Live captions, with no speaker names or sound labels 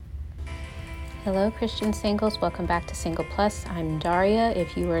Hello, Christian singles. Welcome back to Single Plus. I'm Daria.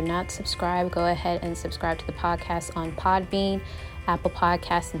 If you are not subscribed, go ahead and subscribe to the podcast on Podbean, Apple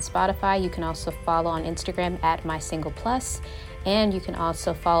Podcasts, and Spotify. You can also follow on Instagram at MySinglePlus. And you can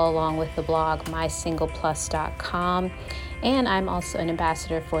also follow along with the blog mysingleplus.com. And I'm also an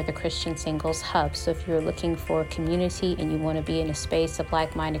ambassador for the Christian Singles Hub. So if you're looking for a community and you want to be in a space of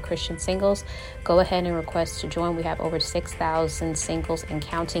like-minded Christian singles, go ahead and request to join. We have over 6,000 singles and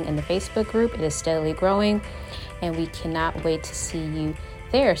counting in the Facebook group. It is steadily growing, and we cannot wait to see you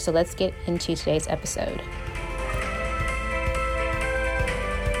there. So let's get into today's episode.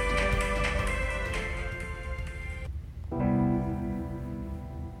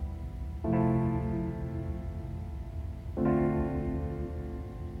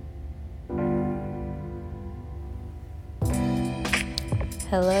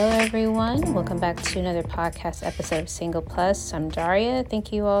 Hello, everyone. Welcome back to another podcast episode of Single Plus. I'm Daria.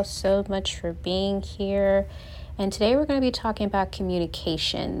 Thank you all so much for being here. And today we're going to be talking about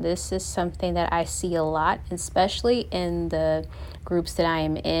communication. This is something that I see a lot, especially in the groups that I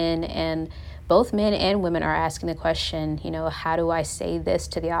am in. And both men and women are asking the question, how do I say this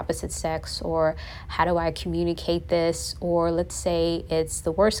to the opposite sex? Or how do I communicate this? Or let's say it's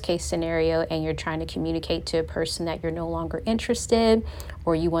the worst case scenario and you're trying to communicate to a person that you're no longer interested,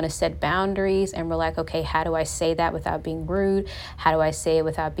 or you want to set boundaries, and we're like, okay, how do I say that without being rude? How do I say it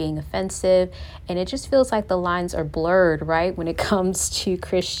without being offensive? And it just feels like the lines are blurred, right? When it comes to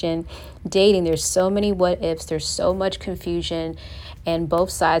Christian dating, there's so many what ifs, there's so much confusion, and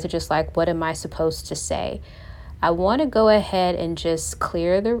both sides are just like, what am I supposed to say? I want to go ahead and just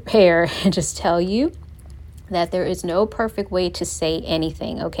clear the air and just tell you that there is no perfect way to say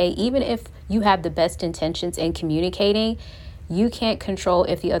anything, okay? Even if you have the best intentions in communicating, you can't control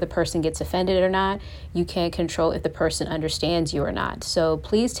if the other person gets offended or not. You can't control if the person understands you or not. So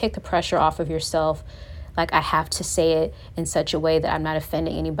please take the pressure off of yourself. Like, I have to say it in such a way that I'm not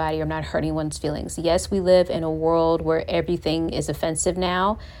offending anybody or I'm not hurting anyone's feelings. Yes, we live in a world where everything is offensive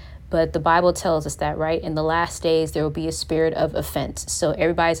now, but the Bible tells us that, right? In the last days, there will be a spirit of offense. So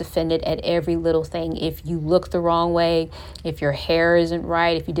everybody's offended at every little thing. If you look the wrong way, if your hair isn't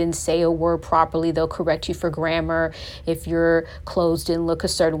right, if you didn't say a word properly, they'll correct you for grammar. If your clothes didn't look a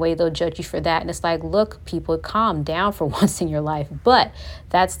certain way, they'll judge you for that. And it's like, look, people, calm down for once in your life. But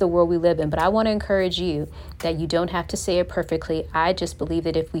that's the world we live in. But I want to encourage you that you don't have to say it perfectly. I just believe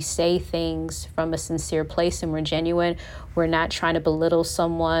that if we say things from a sincere place and we're genuine, we're not trying to belittle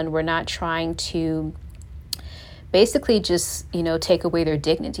someone. We're not trying to basically just, take away their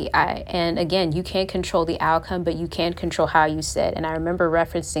dignity. And again, you can't control the outcome, but you can control how you said. And I remember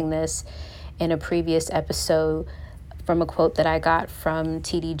referencing this in a previous episode from a quote that I got from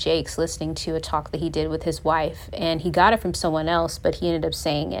T.D. Jakes, listening to a talk that he did with his wife. And he got it from someone else, but he ended up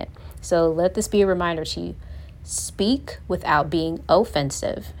saying it. So let this be a reminder to you. Speak without being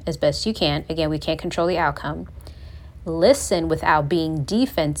offensive as best you can. Again, we can't control the outcome. Listen without being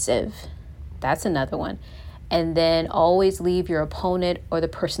defensive. That's another one. And then always leave your opponent or the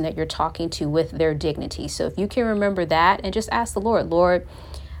person that you're talking to with their dignity. So if you can remember that, and just ask the Lord,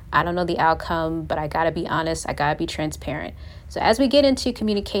 I don't know the outcome, but I got to be honest. I got to be transparent. So as we get into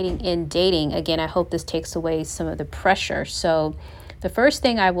communicating in dating, again, I hope this takes away some of the pressure. So the first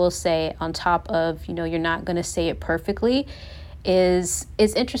thing I will say, on top of, you're not going to say it perfectly, is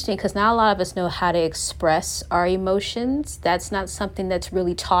it's interesting because not a lot of us know how to express our emotions. That's not something that's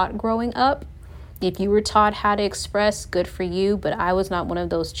really taught growing up. If you were taught how to express, good for you, but I was not one of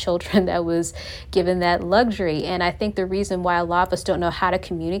those children that was given that luxury. And I think the reason why a lot of us don't know how to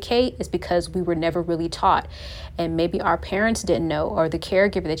communicate is because we were never really taught. And maybe our parents didn't know, or the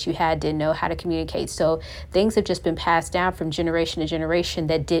caregiver that you had didn't know how to communicate. So things have just been passed down from generation to generation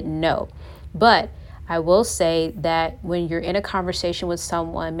that didn't know. But I will say that when you're in a conversation with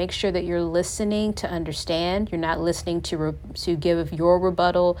someone, make sure that you're listening to understand. You're not listening to give your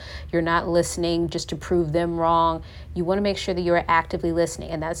rebuttal. You're not listening just to prove them wrong. You want to make sure that you're actively listening.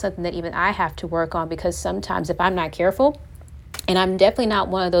 And that's something that even I have to work on, because sometimes if I'm not careful, and I'm definitely not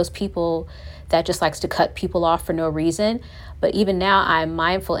one of those people that just likes to cut people off for no reason. But even now, I'm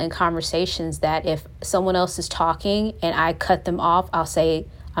mindful in conversations that if someone else is talking and I cut them off, I'll say,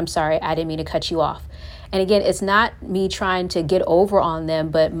 I'm sorry, I didn't mean to cut you off. And again, it's not me trying to get over on them,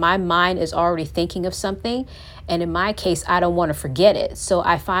 but my mind is already thinking of something. And in my case, I don't want to forget it. So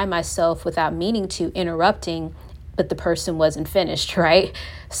I find myself, without meaning to, interrupting, but the person wasn't finished, right?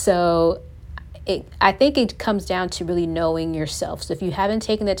 So I think it comes down to really knowing yourself. So if you haven't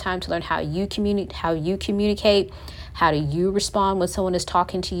taken the time to learn how you communicate, How do you respond when someone is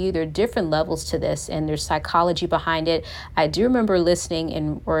talking to you? There are different levels to this, and there's psychology behind it. I do remember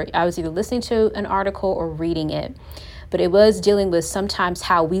or I was either listening to an article or reading it, but it was dealing with sometimes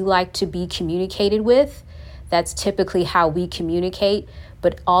how we like to be communicated with. That's typically how we communicate,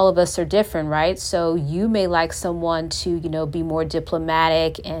 but all of us are different, right? So you may like someone to, be more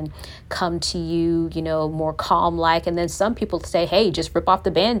diplomatic and come to you, more calm-like. And then some people say, hey, just rip off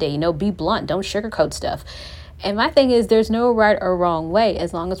the Band-Aid, be blunt, don't sugarcoat stuff. And my thing is, there's no right or wrong way,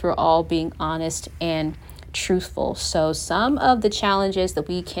 as long as we're all being honest and truthful. So some of the challenges that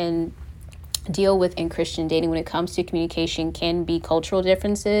we can deal with in Christian dating when it comes to communication can be cultural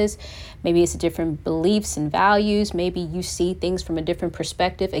differences. Maybe it's different beliefs and values. Maybe you see things from a different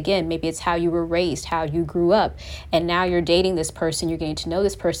perspective. Again, maybe it's how you were raised, how you grew up, and now you're dating this person, you're getting to know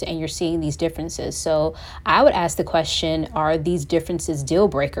this person, and you're seeing these differences. So I would ask the question, are these differences deal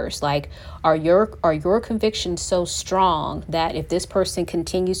breakers? Like, are your convictions so strong that if this person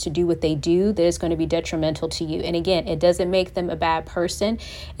continues to do what they do, that it's going to be detrimental to you? And again, it doesn't make them a bad person.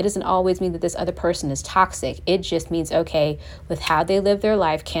 It doesn't always mean that this other person is toxic. It just means, okay, with how they live their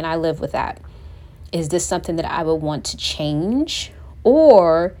life, can I live with that? Is this something that I would want to change?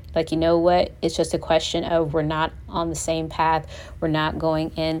 Or like, it's just a question of we're not on the same path. We're not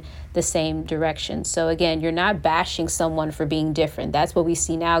going in the same direction. So again, you're not bashing someone for being different. That's what we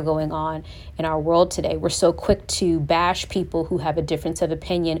see now going on in our world today. We're so quick to bash people who have a difference of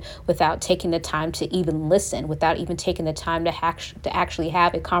opinion without taking the time to even listen, without even taking the time to actually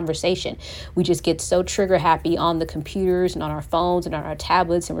have a conversation. We just get so trigger happy on the computers and on our phones and on our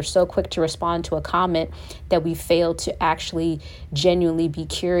tablets, and we're so quick to respond to a comment that we fail to actually genuinely be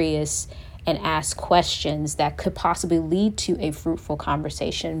curious and ask questions that could possibly lead to a fruitful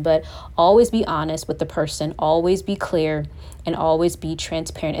conversation. But always be honest with the person, always be clear, and always be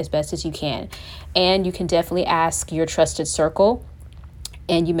transparent as best as you can. And you can definitely ask your trusted circle,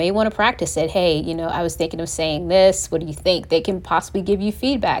 and you may want to practice it. Hey, I was thinking of saying this. What do you think? They can possibly give you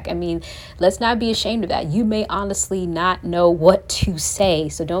feedback. I mean, let's not be ashamed of that. You may honestly not know what to say,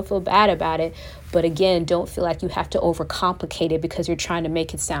 so don't feel bad about it. But again, don't feel like you have to overcomplicate it because you're trying to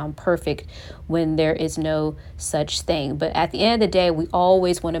make it sound perfect when there is no such thing. But at the end of the day, we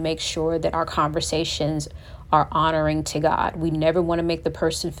always want to make sure that our conversations are honoring to God. We never want to make the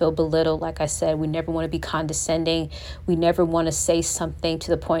person feel belittled. Like I said, we never want to be condescending. We never want to say something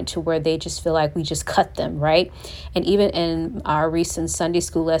to the point to where they just feel like we just cut them, right? And even in our recent Sunday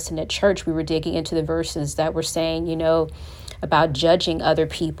school lesson at church, we were digging into the verses that were saying, about judging other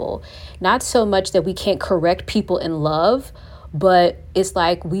people. Not so much that we can't correct people in love, but it's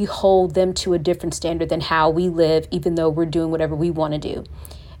like we hold them to a different standard than how we live, even though we're doing whatever we want to do.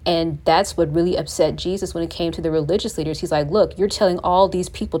 And that's what really upset Jesus when it came to the religious leaders. He's like, look, you're telling all these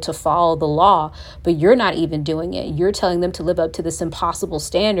people to follow the law, but you're not even doing it. You're telling them to live up to this impossible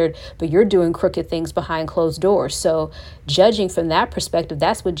standard, but you're doing crooked things behind closed doors. So judging from that perspective,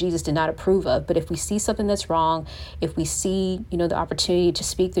 that's what Jesus did not approve of. But if we see something that's wrong, if we see, the opportunity to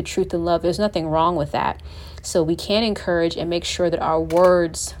speak the truth in love, there's nothing wrong with that. So we can encourage and make sure that our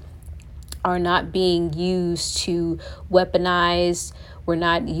words are not being used to weaponize. We're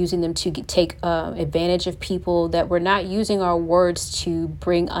not using them to take advantage of people, that we're not using our words to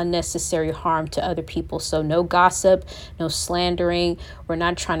bring unnecessary harm to other people. So no gossip, no slandering. We're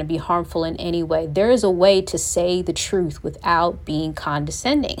not trying to be harmful in any way. There is a way to say the truth without being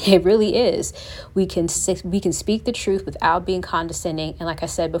condescending. It really is. We can speak the truth without being condescending. And like I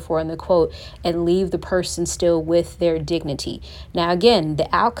said before in the quote, and leave the person still with their dignity. Now, again, the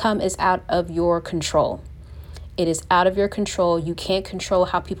outcome is out of your control. It is out of your control. You can't control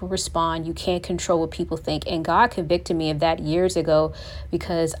how people respond. You can't control what people think. And God convicted me of that years ago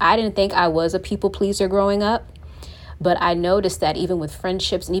because I didn't think I was a people pleaser growing up. But I noticed that even with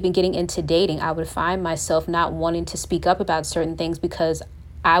friendships and even getting into dating, I would find myself not wanting to speak up about certain things because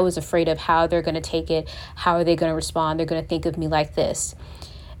I was afraid of how they're going to take it. How are they going to respond? They're going to think of me like this.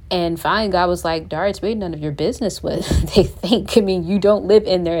 And finally, God was like, Daria, it's really none of your business what they think. I mean, you don't live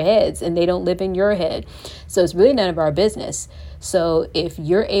in their heads and they don't live in your head. So it's really none of our business. So if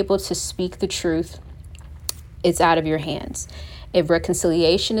you're able to speak the truth, it's out of your hands. If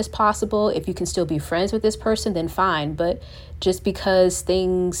reconciliation is possible, if you can still be friends with this person, then fine. But just because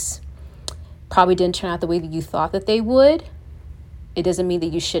things probably didn't turn out the way that you thought that they would, it doesn't mean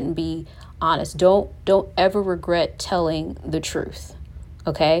that you shouldn't be honest. Don't ever regret telling the truth.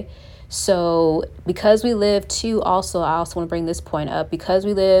 Okay, so because we live I also want to bring this point up, because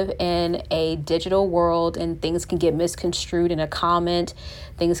we live in a digital world and things can get misconstrued in a comment,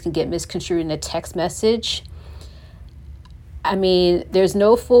 things can get misconstrued in a text message. I mean, there's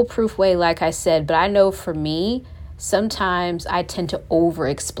no foolproof way, like I said, but I know for me, sometimes I tend to over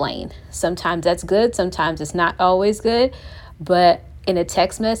explain. Sometimes that's good. Sometimes it's not always good. But in a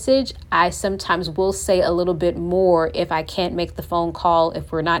text message, I sometimes will say a little bit more if I can't make the phone call,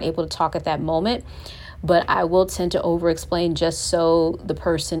 if we're not able to talk at that moment. But I will tend to over explain just so the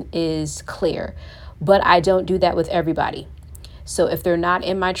person is clear. But I don't do that with everybody. So if they're not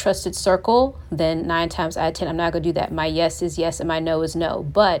in my trusted circle, then 9 times out of 10, I'm not going to do that. My yes is yes and my no is no.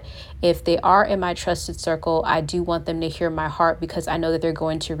 But if they are in my trusted circle, I do want them to hear my heart because I know that they're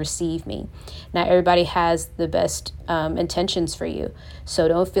going to receive me. Now, everybody has the best intentions for you. So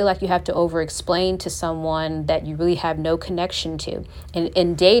don't feel like you have to over explain to someone that you really have no connection to. And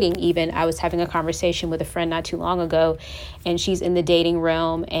in dating, even, I was having a conversation with a friend not too long ago, and she's in the dating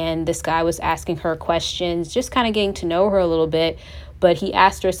realm, and this guy was asking her questions, just kind of getting to know her a little bit. But he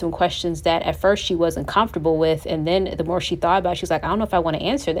asked her some questions that at first she wasn't comfortable with. And then the more she thought about it, she's like, I don't know if I want to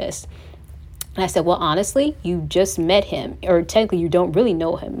answer this. And I said, well, honestly, you just met him, or technically you don't really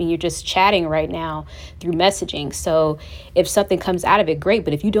know him. I mean, you're just chatting right now through messaging. So if something comes out of it, great.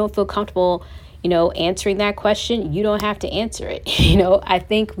 But if you don't feel comfortable, answering that question, you don't have to answer it. I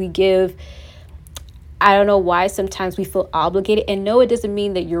think I don't know why sometimes we feel obligated. And no, it doesn't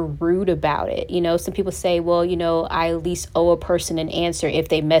mean that you're rude about it. Some people say, well, I at least owe a person an answer if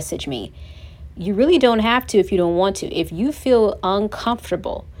they message me. You really don't have to if you don't want to. If you feel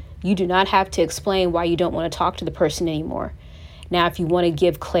uncomfortable, you do not have to explain why you don't want to talk to the person anymore. Now, if you want to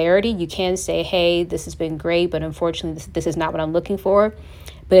give clarity, you can say, hey, this has been great, but unfortunately, this is not what I'm looking for.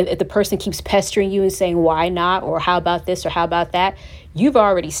 But if the person keeps pestering you and saying, why not? Or how about this? Or how about that? You've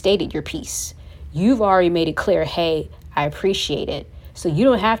already stated your piece. You've already made it clear, hey, I appreciate it. So you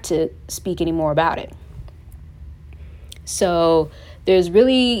don't have to speak anymore about it. So it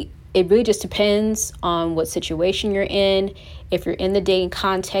really just depends on what situation you're in. If you're in the dating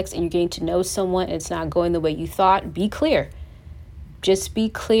context and you're getting to know someone and it's not going the way you thought, be clear. Just be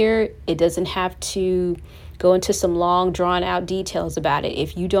clear. It doesn't have to go into some long drawn out details about it.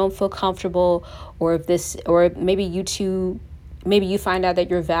 If you don't feel comfortable, or maybe you find out that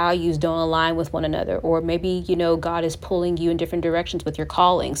your values don't align with one another, or maybe, God is pulling you in different directions with your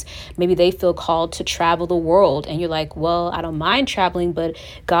callings. Maybe they feel called to travel the world and you're like, well, I don't mind traveling, but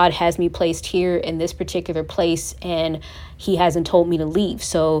God has me placed here in this particular place and he hasn't told me to leave.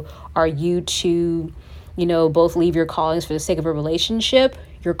 So are you to, both leave your callings for the sake of a relationship?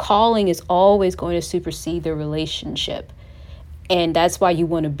 Your calling is always going to supersede the relationship. And that's why you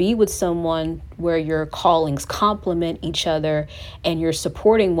want to be with someone where your callings complement each other and you're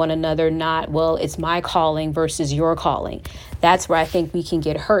supporting one another, not, well, it's my calling versus your calling. That's where I think we can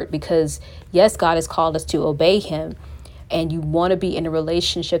get hurt because, yes, God has called us to obey him. And you want to be in a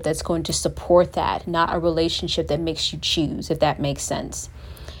relationship that's going to support that, not a relationship that makes you choose, if that makes sense.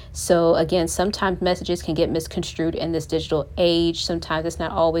 So again, sometimes messages can get misconstrued in this digital age. Sometimes it's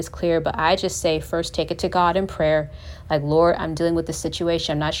not always clear, but I just say first take it to God in prayer. Like, Lord, I'm dealing with this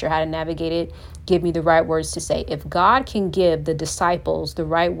situation. I'm not sure how to navigate it. Give me the right words to say. If God can give the disciples the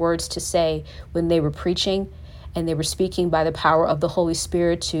right words to say when they were preaching and they were speaking by the power of the Holy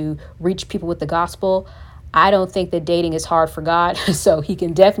Spirit to reach people with the gospel, I don't think that dating is hard for God. So he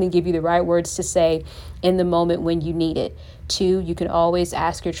can definitely give you the right words to say in the moment when you need it. 2, you can always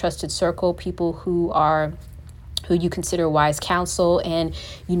ask your trusted circle, people who you consider wise counsel, and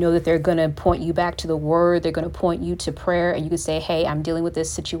you know that they're going to point you back to the word. They're going to point you to prayer, and you can say, hey, I'm dealing with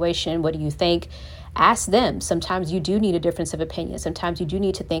this situation. What do you think? Ask them. Sometimes you do need a difference of opinion. Sometimes you do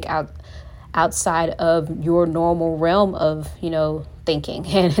need to think outside of your normal realm of, thinking.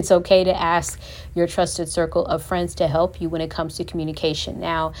 And it's okay to ask your trusted circle of friends to help you when it comes to communication.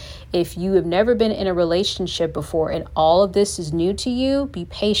 Now, if you have never been in a relationship before and all of this is new to you, be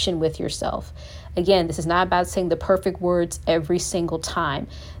patient with yourself. Again, this is not about saying the perfect words every single time.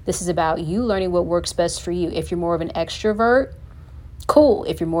 This is about you learning what works best for you. If you're more of an extrovert, cool.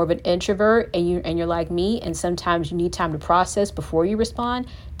 If you're more of an introvert and you're like me, and sometimes you need time to process before you respond,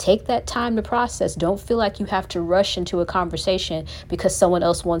 take that time to process. Don't feel like you have to rush into a conversation because someone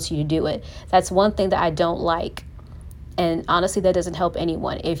else wants you to do it. That's one thing that I don't like. And honestly, that doesn't help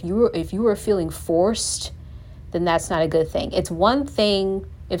anyone. If you are feeling forced, then that's not a good thing. It's one thing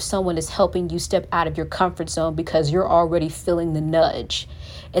if someone is helping you step out of your comfort zone because you're already feeling the nudge.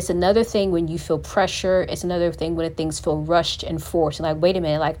 It's another thing when you feel pressure. It's another thing when things feel rushed and forced. And like, wait a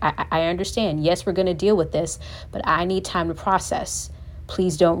minute, like I understand. Yes, we're going to deal with this, but I need time to process.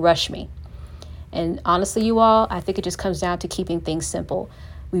 Please don't rush me. And honestly, you all, I think it just comes down to keeping things simple.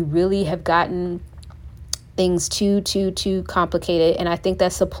 We really have gotten things too complicated. And I think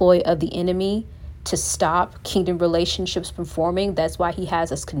that's the ploy of the enemy to stop kingdom relationships from forming. That's why he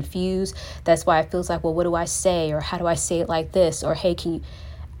has us confused. That's why it feels like, well, what do I say? Or how do I say it like this? Or, hey, can you...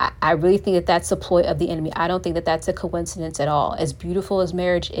 I really think that that's a ploy of the enemy. I don't think that that's a coincidence at all. As beautiful as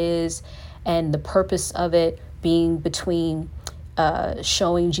marriage is, and the purpose of it being between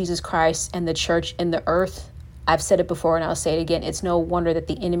showing Jesus Christ and the church in the earth, I've said it before and I'll say it again. It's no wonder that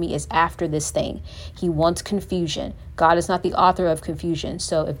the enemy is after this thing. He wants confusion. God is not the author of confusion.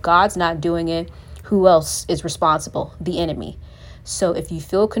 So if God's not doing it, who else is responsible? The enemy. So if you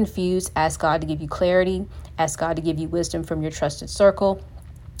feel confused, ask God to give you clarity. Ask God to give you wisdom from your trusted circle.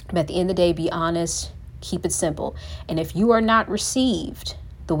 But at the end of the day, be honest, keep it simple. And if you are not received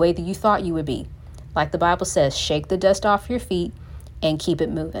the way that you thought you would be, like the Bible says, shake the dust off your feet and keep it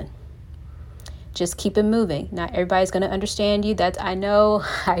moving. Just keep it moving. Not everybody's going to understand you. I know,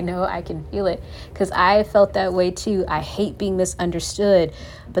 I can feel it, because I felt that way too. I hate being misunderstood,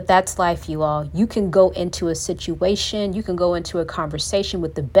 but that's life, you all. You can go into a situation, you can go into a conversation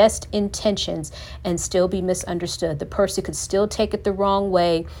with the best intentions and still be misunderstood. The person could still take it the wrong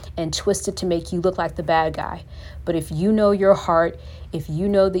way and twist it to make you look like the bad guy. But if you know your heart, if you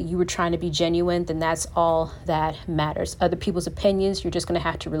know that you were trying to be genuine, then that's all that matters. Other people's opinions, you're just going to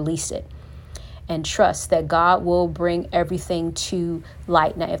have to release it. And trust that God will bring everything to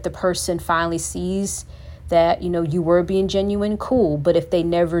light. Now, if the person finally sees that, you were being genuine, cool. But if they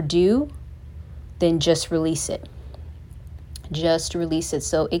never do, then just release it. Just release it.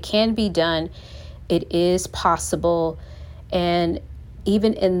 So it can be done. It is possible. And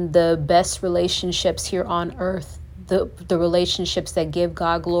even in the best relationships here on earth, the relationships that give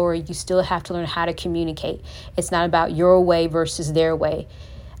God glory, you still have to learn how to communicate. It's not about your way versus their way.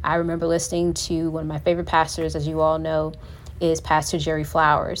 I remember listening to one of my favorite pastors, as you all know, is Pastor Jerry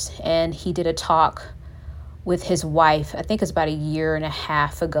Flowers. And he did a talk with his wife, I think it was about 1.5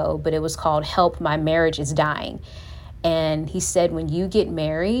 years ago, but it was called Help, My Marriage is Dying. And he said, when you get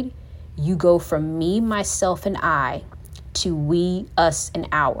married, you go from me, myself, and I to we, us, and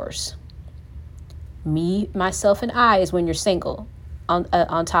ours. Me, myself, and I is when you're single.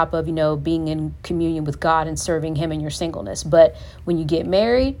 On top of, being in communion with God and serving him in your singleness. But when you get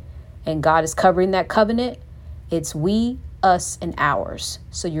married and God is covering that covenant, it's we, us, and ours.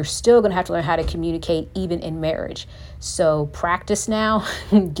 So you're still going to have to learn how to communicate even in marriage. So practice now,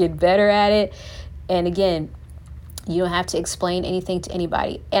 get better at it. And again, you don't have to explain anything to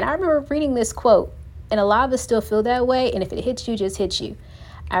anybody. And I remember reading this quote, and a lot of us still feel that way. And if it hits you, just hits you.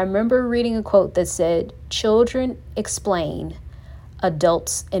 I remember reading a quote that said, children explain,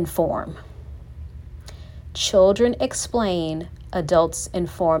 adults inform. Children explain, adults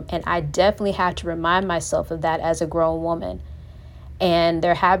inform. And I definitely have to remind myself of that as a grown woman. And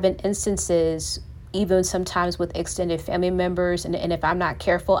there have been instances, even sometimes with extended family members, and if I'm not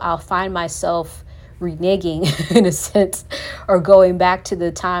careful, I'll find myself reneging in a sense, or going back to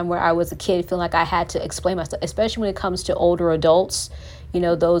the time where I was a kid, feeling like I had to explain myself, especially when it comes to older adults,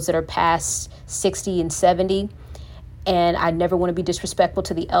 those that are past 60 and 70. And I never want to be disrespectful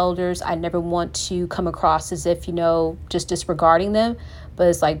to the elders. I never want to come across as if, just disregarding them. But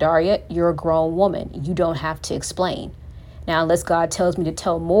it's like, Daria, you're a grown woman. You don't have to explain. Now, unless God tells me to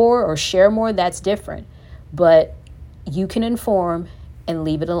tell more or share more, that's different. But you can inform and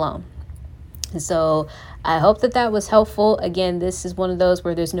leave it alone. And so I hope that was helpful. Again, this is one of those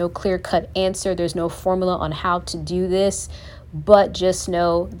where there's no clear-cut answer. There's no formula on how to do this. But just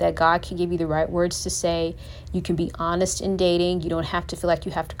know that God can give you the right words to say. You can be honest in dating. You don't have to feel like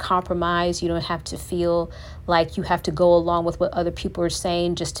you have to compromise. You don't have to feel like you have to go along with what other people are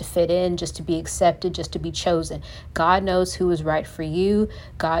saying just to fit in, just to be accepted, just to be chosen. God knows who is right for you.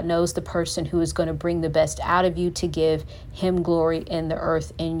 God knows the person who is going to bring the best out of you to give him glory in the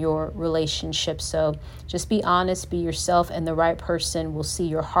earth in your relationship. So just be honest, be yourself, and the right person will see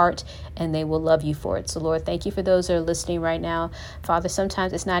your heart and they will love you for it. So Lord, thank you for those that are listening right now. Father,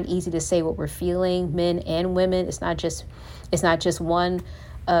 sometimes it's not easy to say what we're feeling, men and women. It's not just one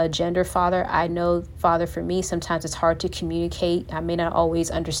gender, Father. I know, Father, for me, sometimes it's hard to communicate. I may not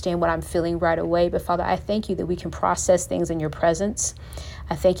always understand what I'm feeling right away, but Father, I thank you that we can process things in your presence.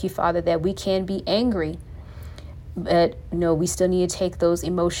 I thank you, Father, that we can be angry, but we still need to take those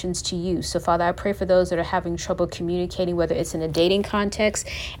emotions to you. So Father, I pray for those that are having trouble communicating, whether it's in a dating context,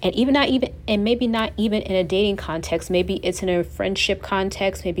 and maybe not even in a dating context. Maybe it's in a friendship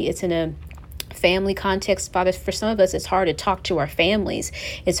context. Maybe it's in a family context, Father, for some of us, it's hard to talk to our families.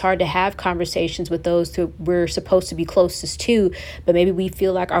 It's hard to have conversations with those who we're supposed to be closest to, but maybe we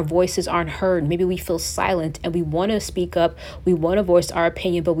feel like our voices aren't heard. Maybe we feel silent and we want to speak up. We want to voice our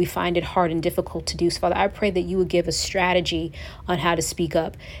opinion, but we find it hard and difficult to do. So, Father, I pray that you would give a strategy on how to speak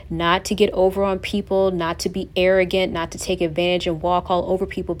up, not to get over on people, not to be arrogant, not to take advantage and walk all over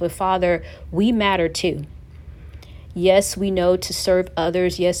people. But, Father, we matter too. Yes, we know to serve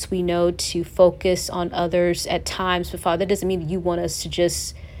others. Yes, we know to focus on others at times. But Father, that doesn't mean that you want us to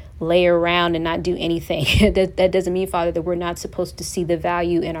just lay around and not do anything. That doesn't mean, Father, that we're not supposed to see the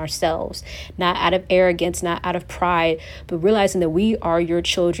value in ourselves, not out of arrogance, not out of pride, but realizing that we are your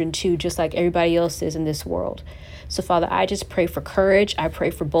children too, just like everybody else is in this world. So, Father, I just pray for courage. I pray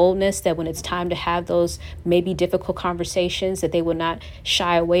for boldness, that when it's time to have those maybe difficult conversations, that they will not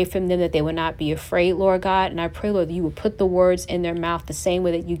shy away from them, that they will not be afraid, Lord God. And I pray, Lord, that you will put the words in their mouth the same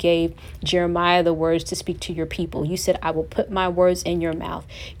way that you gave Jeremiah the words to speak to your people. You said, I will put my words in your mouth.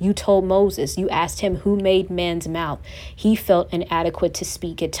 You told Moses, you asked him who made man's mouth. He felt inadequate to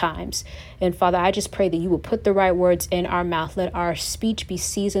speak at times. And Father, I just pray that you will put the right words in our mouth. Let our speech be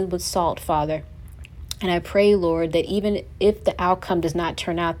seasoned with salt, Father. And I pray, Lord, that even if the outcome does not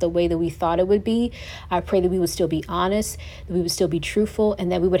turn out the way that we thought it would be, I pray that we would still be honest, that we would still be truthful,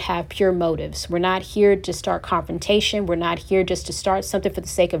 and that we would have pure motives. We're not here to start confrontation. We're not here just to start something for the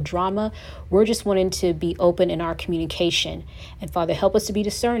sake of drama. We're just wanting to be open in our communication. And Father, help us to be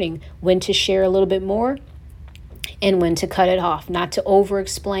discerning when to share a little bit more and when to cut it off, not to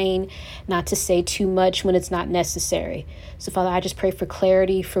over-explain, not to say too much when it's not necessary. So, Father, I just pray for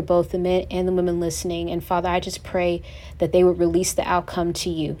clarity for both the men and the women listening. And, Father, I just pray that they would release the outcome to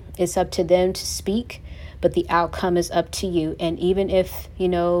you. It's up to them to speak, but the outcome is up to you. And even if,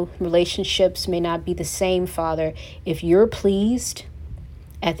 relationships may not be the same, Father, if you're pleased,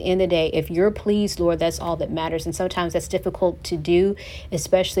 at the end of the day, if you're pleased, Lord, that's all that matters. And sometimes that's difficult to do,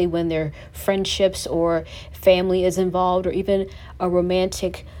 especially when there are friendships or family is involved, or even a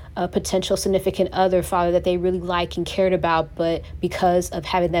romantic potential significant other, Father, that they really like and cared about. But because of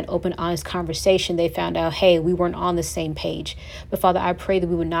having that open, honest conversation, they found out, hey, we weren't on the same page. But Father, I pray that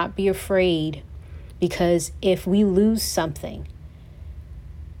we would not be afraid, because if we lose something,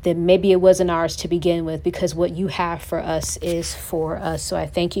 then maybe it wasn't ours to begin with, because what you have for us is for us. So I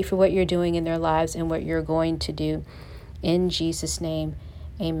thank you for what you're doing in their lives and what you're going to do. In Jesus' name,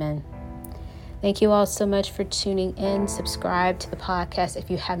 amen. Thank you all so much for tuning in. Subscribe to the podcast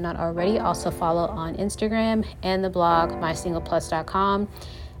if you have not already. Also follow on Instagram and the blog, mysingleplus.com,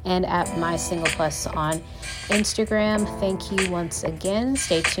 and at mysingleplus on Instagram. Thank you once again.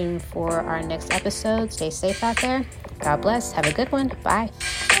 Stay tuned for our next episode. Stay safe out there. God bless. Have a good one. Bye.